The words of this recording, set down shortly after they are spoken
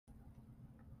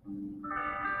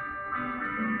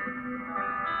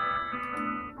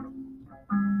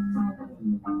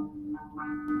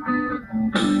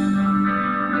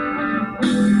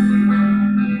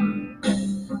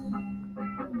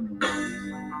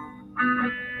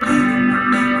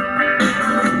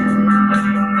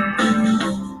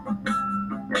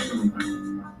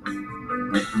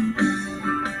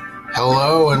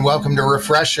Hello and welcome to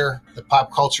Refresher, the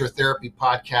Pop Culture Therapy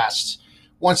Podcast.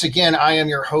 Once again, I am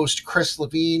your host, Chris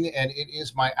Levine, and it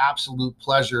is my absolute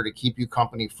pleasure to keep you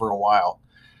company for a while.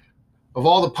 Of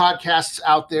all the podcasts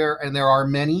out there, and there are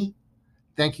many,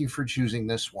 thank you for choosing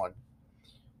this one.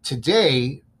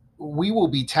 Today, we will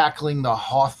be tackling the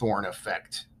Hawthorne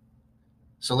effect.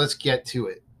 So let's get to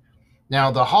it. Now,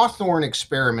 the Hawthorne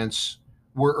experiments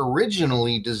were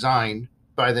originally designed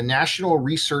by the National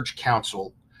Research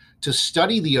Council to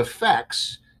study the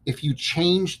effects if you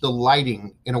change the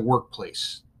lighting in a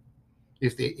workplace.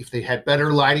 If they had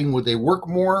better lighting, would they work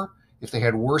more? If they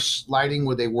had worse lighting,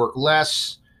 would they work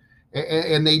less?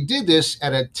 And they did this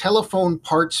at a telephone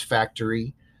parts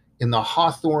factory in the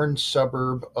Hawthorne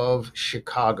suburb of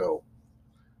Chicago.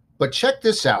 But check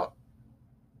this out.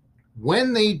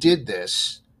 When they did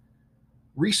this,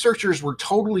 researchers were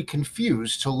totally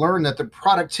confused to learn that the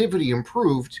productivity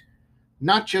improved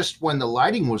not just when the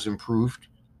lighting was improved,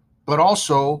 but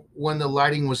also when the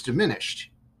lighting was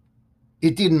diminished.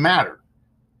 It didn't matter.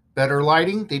 Better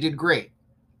lighting, they did great.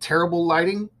 Terrible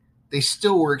lighting, they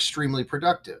still were extremely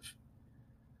productive.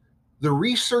 The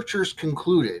researchers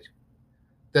concluded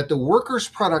that the workers'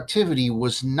 productivity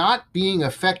was not being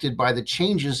affected by the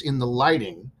changes in the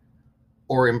lighting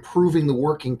or improving the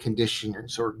working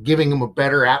conditions or giving them a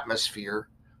better atmosphere,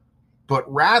 but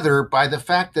rather by the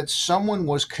fact that someone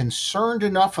was concerned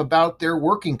enough about their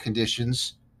working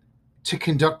conditions to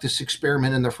conduct this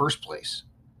experiment in the first place.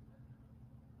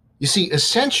 You see,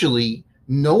 essentially,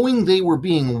 knowing they were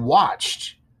being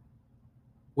watched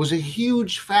was a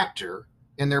huge factor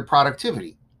in their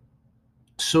productivity.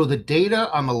 So the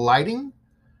data on the lighting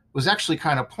was actually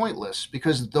kind of pointless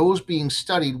because those being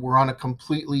studied were on a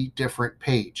completely different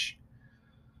page.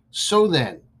 So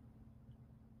then,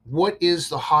 what is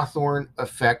the Hawthorne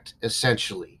effect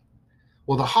essentially?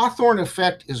 Well, the Hawthorne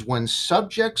effect is when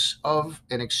subjects of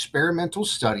an experimental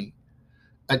study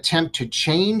attempt to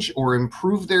change or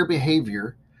improve their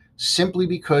behavior simply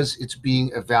because it's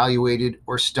being evaluated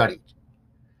or studied.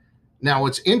 Now,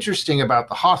 what's interesting about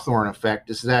the Hawthorne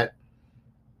effect is that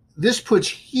this puts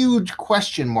huge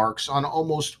question marks on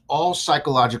almost all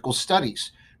psychological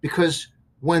studies, because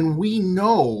when we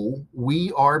know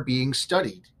we are being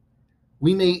studied,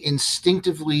 we may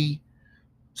instinctively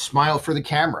smile for the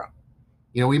camera.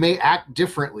 We may act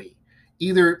differently,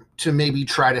 either to maybe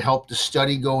try to help the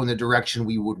study go in the direction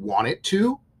we would want it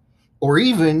to, or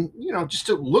even, just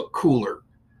to look cooler.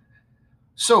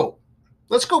 So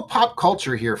let's go pop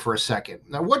culture here for a second.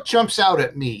 Now, what jumps out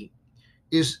at me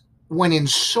is when in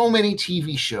so many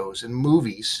TV shows and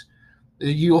movies,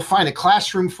 you'll find a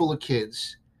classroom full of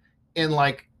kids and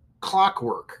like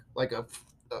clockwork, like a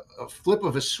flip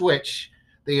of a switch,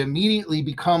 they immediately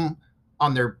become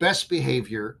on their best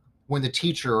behavior when the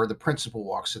teacher or the principal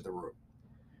walks in the room.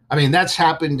 I mean, that's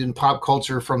happened in pop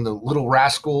culture from the Little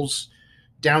Rascals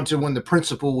down to when the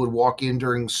principal would walk in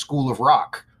during School of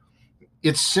Rock.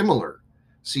 It's similar.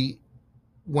 See,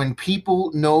 when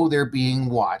people know they're being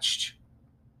watched,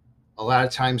 a lot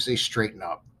of times they straighten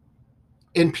up.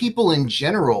 And people in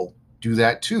general do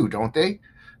that too, don't they?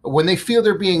 When they feel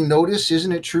they're being noticed,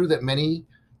 isn't it true that many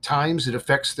times it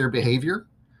affects their behavior?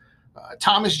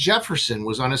 Thomas Jefferson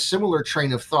was on a similar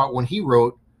train of thought when he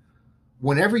wrote,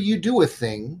 "Whenever you do a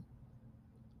thing,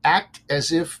 act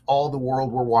as if all the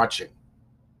world were watching."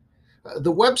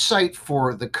 The website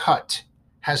for The Cut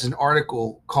has an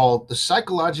article called "The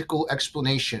Psychological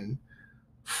Explanation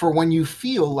for When You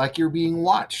Feel Like You're Being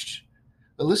Watched."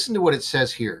 Listen to what it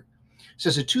says here. It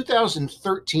says a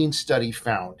 2013 study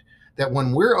found that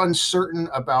when we're uncertain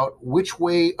about which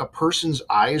way a person's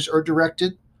eyes are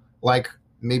directed, like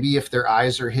maybe if their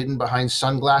eyes are hidden behind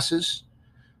sunglasses,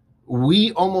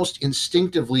 we almost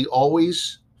instinctively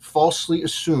always falsely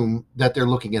assume that they're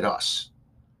looking at us,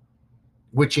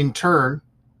 which in turn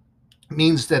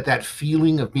means that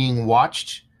feeling of being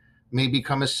watched may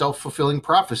become a self-fulfilling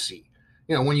prophecy.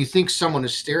 When you think someone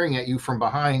is staring at you from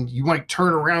behind, you might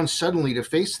turn around suddenly to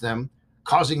face them,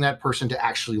 causing that person to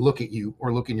actually look at you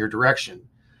or look in your direction.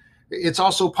 It's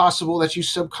also possible that you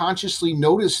subconsciously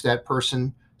noticed that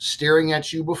person staring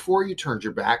at you before you turned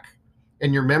your back,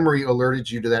 and your memory alerted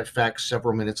you to that fact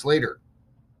several minutes later.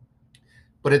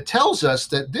 But it tells us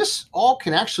that this all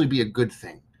can actually be a good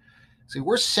thing. See,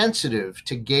 we're sensitive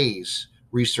to gaze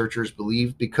researchers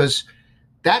believe, because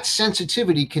that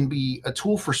sensitivity can be a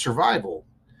tool for survival.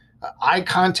 Eye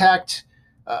contact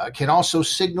can also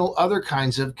signal other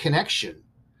kinds of connection.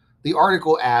 The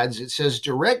article adds, it says,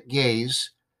 direct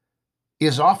gaze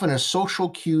is often a social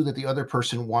cue that the other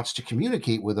person wants to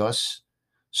communicate with us,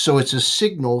 so it's a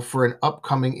signal for an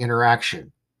upcoming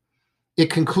interaction. It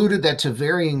concluded that to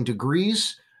varying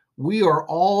degrees, we are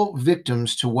all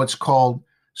victims to what's called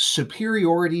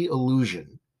superiority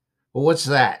illusion. Well, what's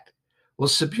that? Well,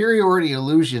 superiority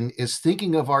illusion is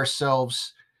thinking of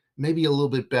ourselves maybe a little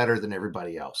bit better than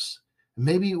everybody else.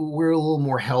 Maybe we're a little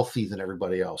more healthy than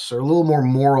everybody else, or a little more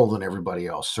moral than everybody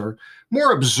else, or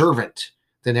more observant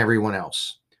than everyone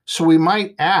else. So we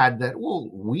might add that, well,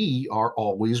 we are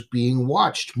always being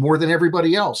watched more than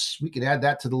everybody else. We could add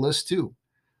that to the list too.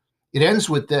 It ends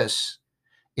with this: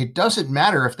 it doesn't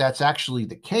matter if that's actually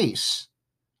the case.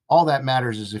 All that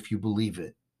matters is if you believe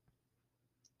it.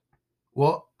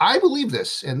 Well, I believe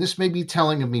this, and this may be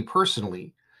telling of me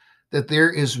personally, that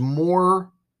there is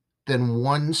more than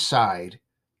one side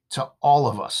to all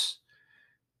of us.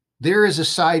 There is a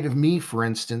side of me, for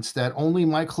instance, that only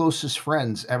my closest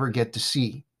friends ever get to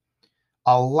see.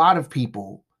 A lot of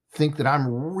people think that I'm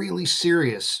really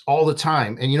serious all the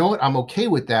time. And you know what? I'm okay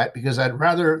with that, because I'd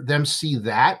rather them see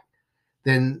that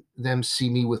than them see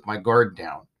me with my guard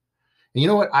down. And you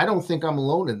know what? I don't think I'm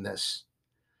alone in this.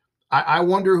 I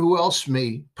wonder who else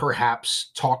may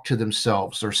perhaps talk to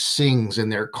themselves or sings in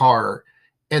their car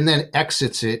and then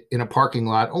exits it in a parking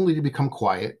lot only to become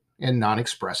quiet and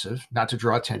non-expressive, not to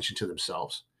draw attention to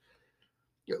themselves.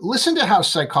 Listen to how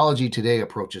Psychology Today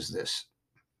approaches this.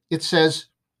 It says,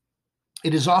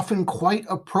 it is often quite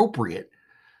appropriate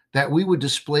that we would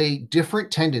display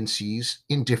different tendencies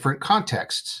in different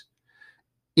contexts.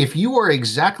 If you are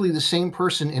exactly the same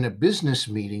person in a business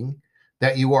meeting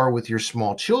that you are with your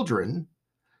small children,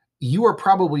 you are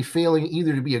probably failing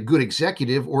either to be a good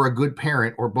executive or a good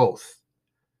parent, or both.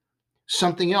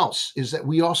 Something else is that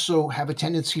we also have a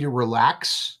tendency to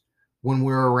relax when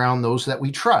we're around those that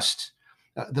we trust.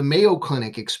 The Mayo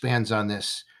Clinic expands on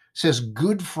this, says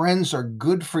good friends are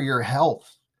good for your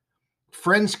health.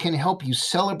 Friends can help you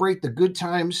celebrate the good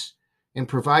times and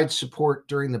provide support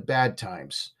during the bad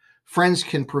times. Friends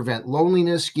can prevent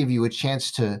loneliness, give you a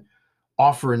chance to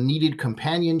offer needed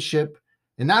companionship.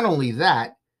 And not only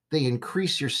that, they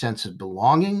increase your sense of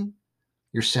belonging,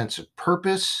 your sense of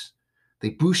purpose. They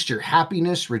boost your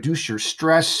happiness, reduce your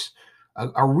stress.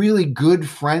 A really good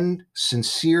friend,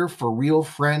 sincere, for real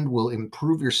friend, will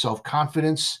improve your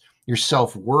self-confidence, your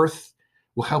self-worth,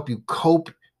 will help you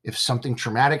cope if something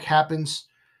traumatic happens.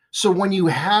 So when you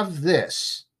have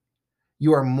this,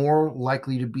 you are more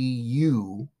likely to be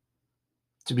you,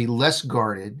 to be less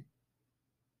guarded,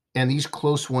 and these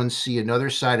close ones see another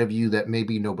side of you that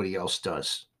maybe nobody else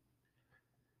does.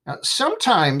 Now,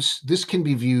 sometimes this can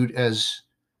be viewed as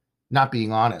not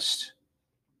being honest,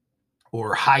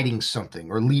 or hiding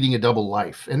something, or leading a double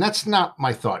life. And that's not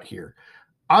my thought here.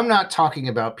 I'm not talking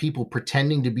about people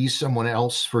pretending to be someone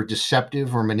else for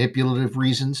deceptive or manipulative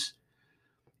reasons.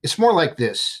 It's more like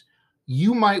this: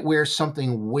 you might wear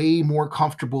something way more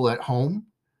comfortable at home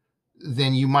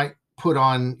than you might put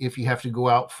on if you have to go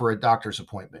out for a doctor's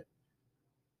appointment.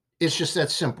 It's just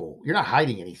that simple. You're not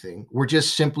hiding anything. We're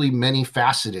just simply many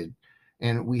faceted,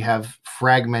 and we have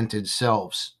fragmented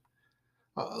selves.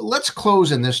 Let's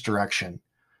close in this direction.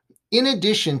 In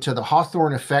addition to the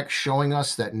Hawthorne effect showing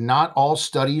us that not all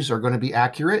studies are going to be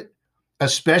accurate,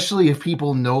 especially if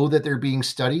people know that they're being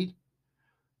studied,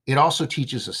 it also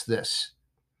teaches us this: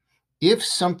 if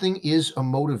something is a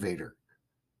motivator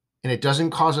and it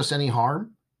doesn't cause us any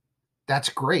harm, that's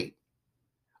great.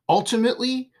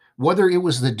 Ultimately, whether it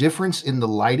was the difference in the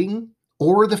lighting,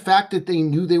 or the fact that they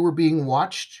knew they were being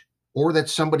watched, or that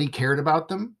somebody cared about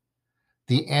them,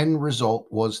 the end result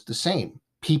was the same.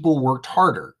 People worked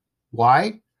harder.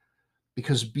 Why?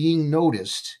 Because being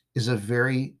noticed is a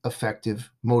very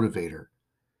effective motivator.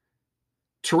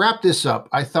 To wrap this up,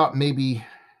 I thought maybe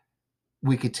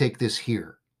we could take this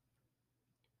here.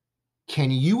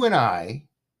 Can you and I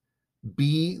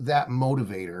be that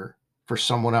motivator for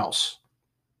someone else?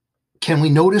 Can we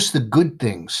notice the good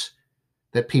things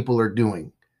that people are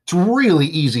doing? It's really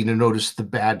easy to notice the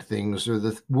bad things, or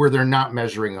where they're not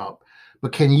measuring up.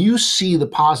 But can you see the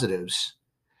positives?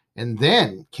 And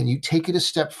then can you take it a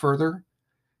step further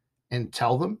and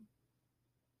tell them?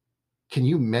 Can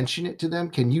you mention it to them?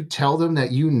 Can you tell them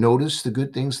that you notice the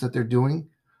good things that they're doing?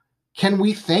 Can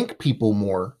we thank people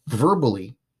more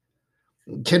verbally?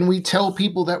 Can we tell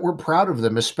people that we're proud of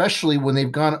them, especially when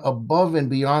they've gone above and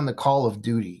beyond the call of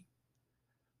duty?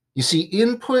 You see,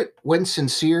 input, when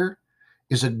sincere,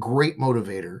 is a great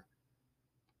motivator.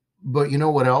 But you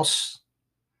know what else?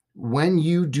 When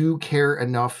you do care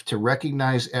enough to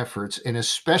recognize efforts, and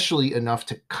especially enough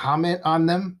to comment on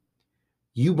them,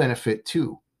 you benefit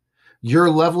too. Your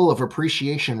level of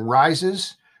appreciation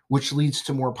rises, which leads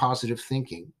to more positive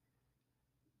thinking.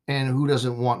 And who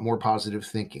doesn't want more positive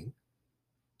thinking?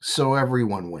 So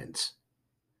everyone wins.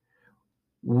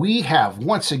 We have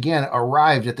once again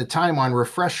arrived at the time on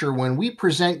Refresher when we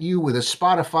present you with a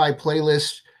Spotify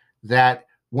playlist that,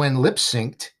 when lip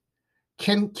synced,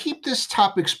 can keep this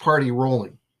topics party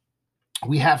rolling.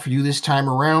 We have for you this time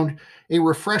around a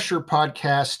Refresher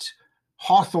Podcast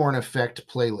Hawthorne Effect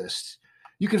playlist.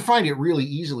 You can find it really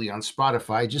easily on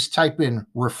Spotify. Just type in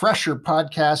Refresher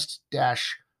Podcast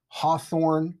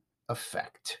Hawthorne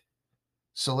Effect.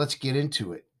 So let's get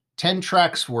into it. 10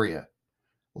 tracks for you.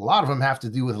 A lot of them have to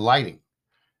do with lighting.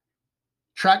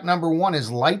 Track number 1 is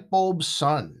Lightbulb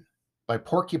Sun by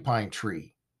Porcupine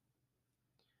Tree.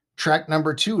 Track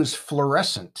number 2 is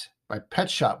Fluorescent by Pet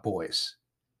Shop Boys.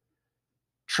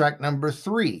 Track number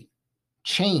 3,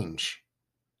 Change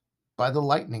by the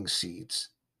Lightning Seeds.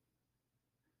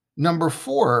 Number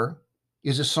 4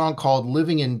 is a song called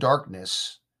Living in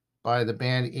Darkness by the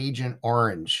band Agent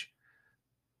Orange.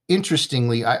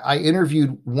 Interestingly, I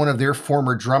interviewed one of their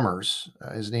former drummers.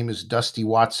 His name is Dusty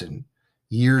Watson,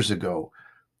 years ago.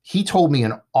 He told me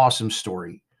an awesome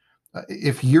story.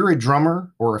 If you're a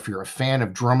drummer or if you're a fan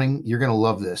of drumming, you're going to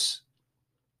love this.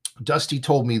 Dusty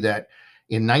told me that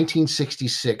in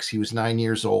 1966, he was 9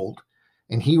 years old,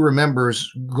 and he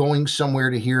remembers going somewhere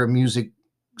to hear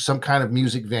some kind of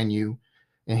music venue,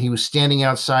 and he was standing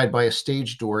outside by a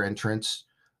stage door entrance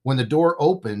when the door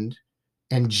opened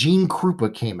and Gene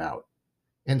Krupa came out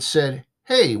and said,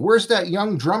 "Hey, where's that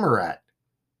young drummer at?"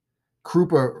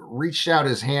 Krupa reached out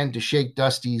his hand to shake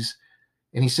Dusty's,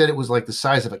 and he said it was like the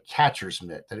size of a catcher's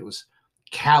mitt, that it was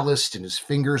calloused and his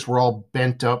fingers were all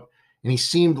bent up, and he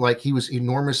seemed like he was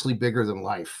enormously bigger than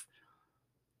life.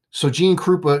 So Gene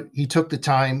Krupa, he took the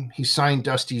time, he signed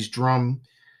Dusty's drum,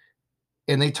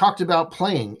 and they talked about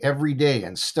playing every day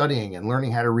and studying and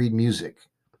learning how to read music.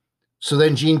 So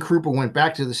then Gene Krupa went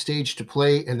back to the stage to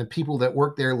play, and the people that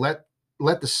worked there let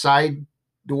the side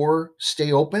door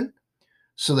stay open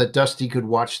so that Dusty could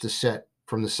watch the set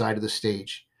from the side of the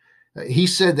stage. He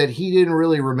said that he didn't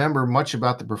really remember much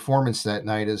about the performance that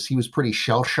night, as he was pretty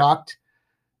shell-shocked,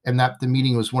 and that the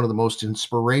meeting was one of the most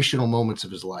inspirational moments of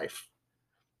his life.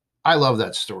 I love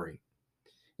that story.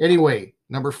 Anyway,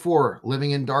 number 4,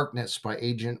 Living in Darkness by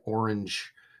Agent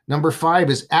Orange. Number 5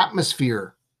 is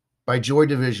Atmosphere by Joy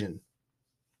Division.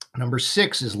 Number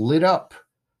 6 is Lit Up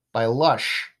by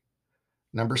Lush.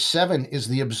 Number 7 is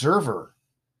The Observer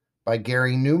by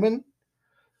Gary Newman.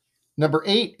 Number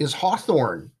 8 is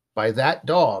Hawthorne by That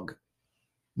Dog.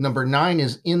 Number 9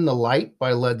 is In the Light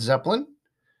by Led Zeppelin.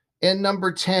 And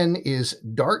number 10 is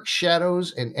Dark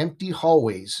Shadows and Empty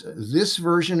Hallways. This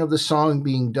version of the song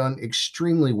being done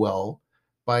extremely well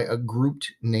by a group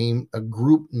named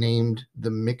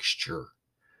The Mixture.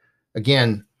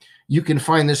 Again, you can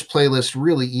find this playlist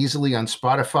really easily on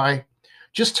Spotify.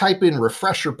 Just type in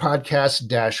Refresher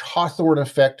Podcast Hawthorne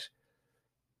Effect.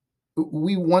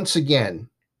 We once again,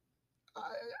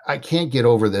 I can't get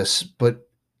over this, but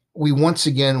we once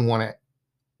again want to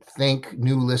thank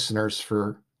new listeners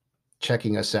for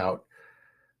checking us out.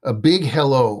 A big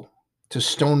hello to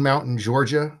Stone Mountain,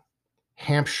 Georgia,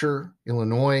 Hampshire,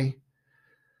 Illinois,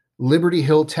 Liberty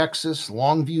Hill, Texas,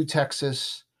 Longview,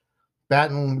 Texas,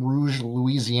 Baton Rouge,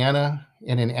 Louisiana,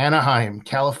 and in Anaheim,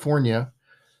 California,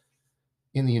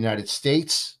 in the United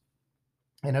States.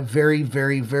 And a very,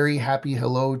 very, very happy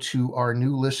hello to our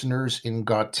new listeners in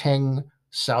Gauteng,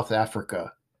 South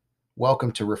Africa.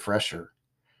 Welcome to Refresher.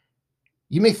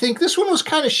 You may think this one was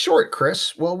kind of short,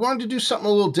 Chris. Well, I wanted to do something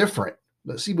a little different.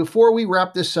 But see, before we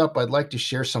wrap this up, I'd like to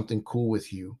share something cool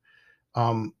with you.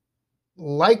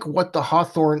 Like what the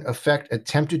Hawthorne Effect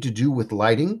attempted to do with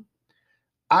lighting,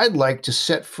 I'd like to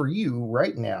set for you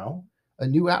right now a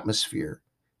new atmosphere,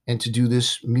 and to do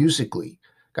this musically.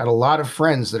 Got a lot of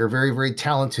friends that are very, very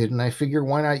talented, and I figure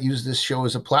why not use this show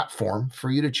as a platform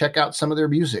for you to check out some of their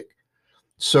music.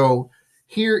 So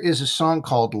here is a song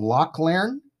called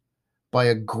Lochlarn by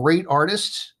a great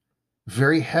artist,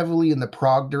 very heavily in the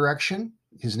prog direction.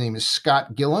 His name is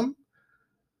Scott Gillam.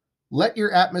 Let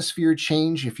your atmosphere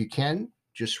change if you can.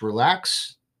 Just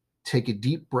relax, take a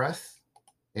deep breath,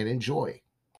 and enjoy.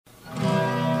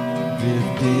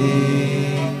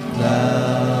 Drifting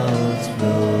clouds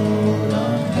float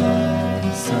on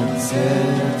by,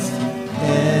 sunsets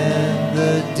end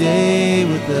the day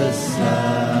with a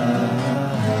sigh.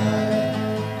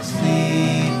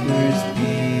 Sleepers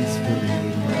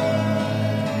peacefully lie.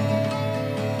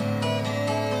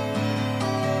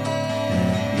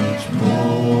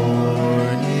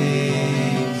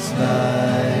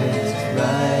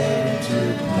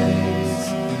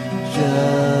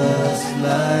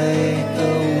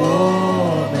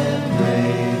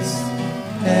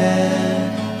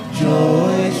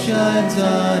 shines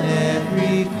on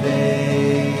every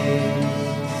face.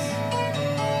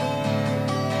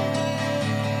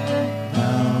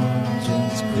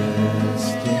 Mountains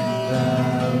cresting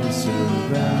valleys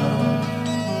surround,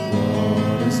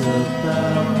 waters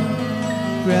abound,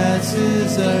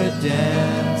 grasses are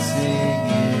dancing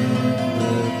in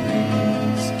the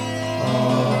breeze,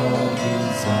 all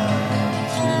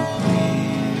designed to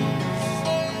please.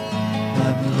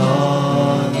 I'm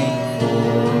longing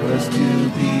for us to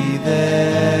be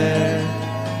there,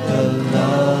 the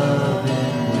love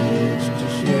in which to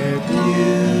share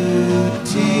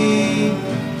beauty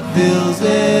fills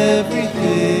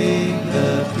everything,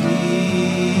 the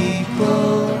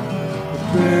people, the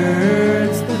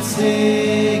birds that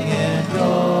sing, and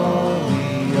all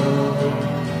we owe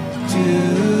to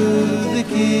the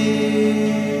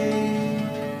King,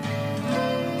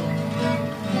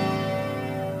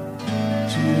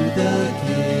 to the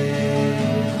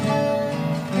King.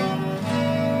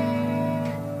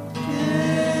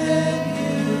 Can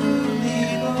you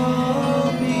leave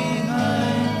all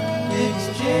behind,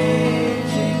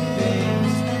 exchanging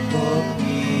things for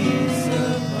peace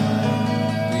of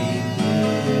mind? We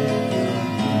live your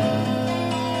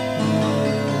who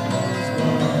knows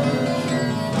what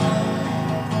you'll find.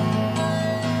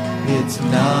 It's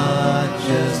not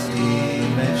just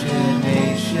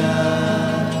imagination,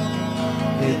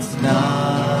 it's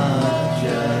not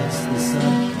just the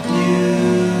sun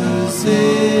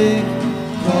music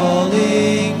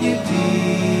calling you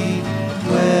deep,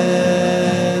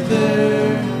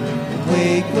 whether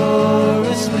awake or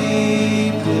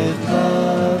asleep, with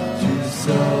love to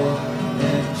sow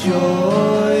and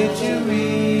joy to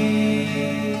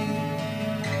reap,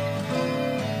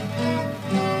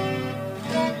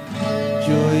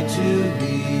 joy to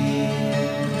reap.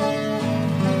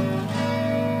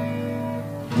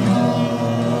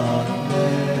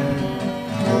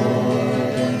 More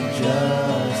than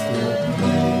just a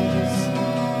place,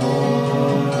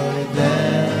 more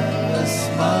than a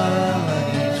smile on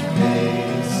each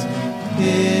face,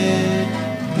 it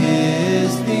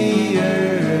is the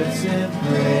earth's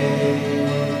embrace.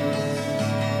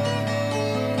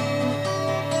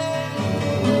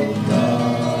 Oh,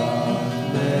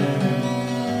 Rockland,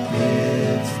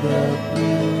 it's the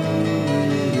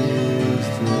blue, it is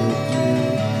the dew,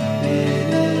 it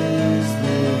is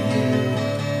the view,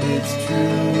 it's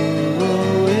true,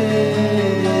 oh,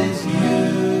 it is you.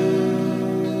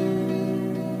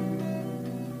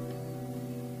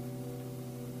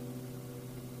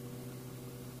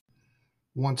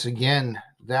 Once again,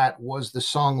 that was the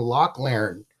song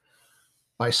Lochlarn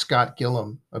by Scott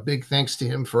Gillum. A big thanks to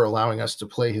him for allowing us to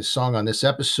play his song on this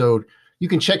episode. You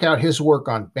can check out his work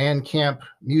on Bandcamp,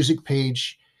 Music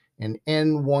Page, and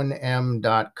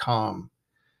n1m.com.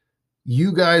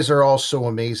 You guys are all so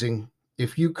amazing.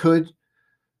 If you could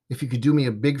do me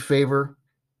a big favor,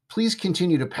 please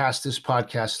continue to pass this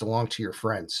podcast along to your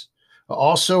friends.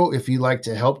 Also, if you'd like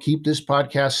to help keep this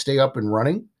podcast stay up and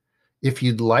running, if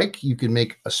you'd like, you can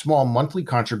make a small monthly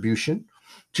contribution.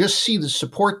 Just see the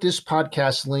support this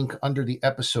podcast link under the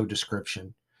episode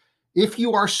description. If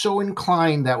you are so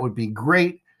inclined, that would be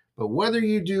great. But whether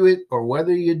you do it or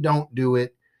whether you don't do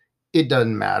it, it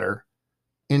doesn't matter.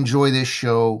 Enjoy this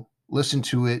show. Listen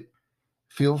to it.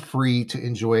 Feel free to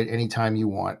enjoy it anytime you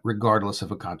want, regardless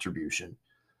of a contribution.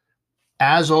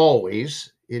 As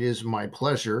always, it is my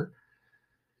pleasure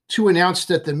to announce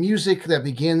that the music that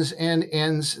begins and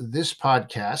ends this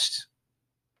podcast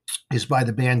is by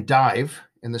the band Dive,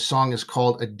 and the song is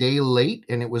called A Day Late,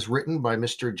 and it was written by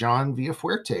Mr. John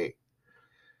Villafuerte.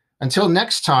 Until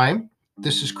next time,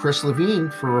 this is Chris Levine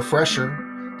for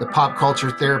Refresher, the Pop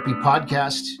Culture Therapy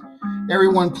Podcast.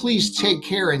 Everyone, please take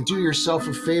care and do yourself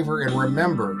a favor and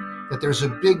remember that there's a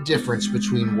big difference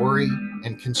between worry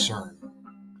and concern.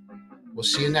 We'll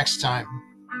see you next time.